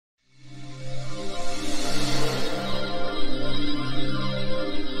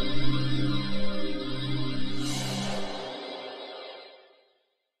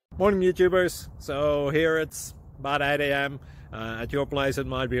Morning YouTubers. So here it's about 8 a.m. At your place it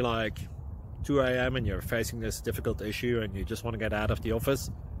might be like 2 a.m. and you're facing this difficult issue and you just want to get out of the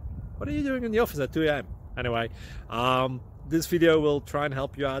office. What are you doing in the office at 2 a.m.? Anyway, this video will try and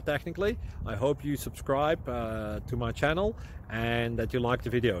help you out technically. I hope you subscribe to my channel and that you like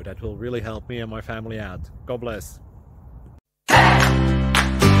the video. That will really help me and my family out. God bless.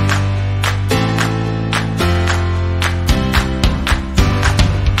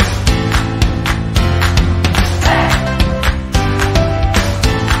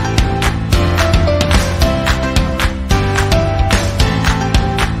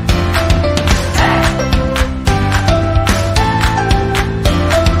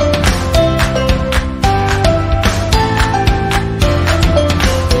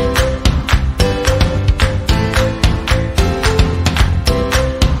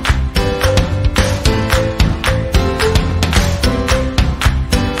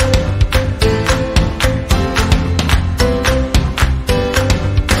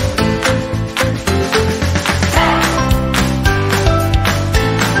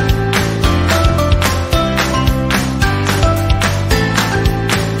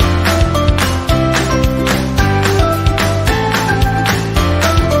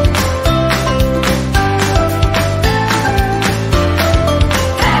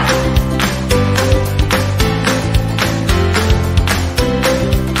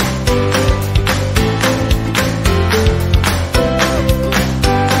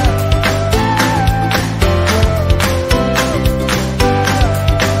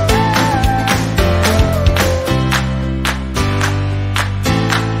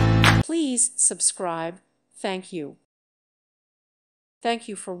 Please subscribe. Thank you. Thank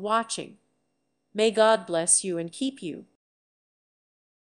you for watching. May God bless you and keep you.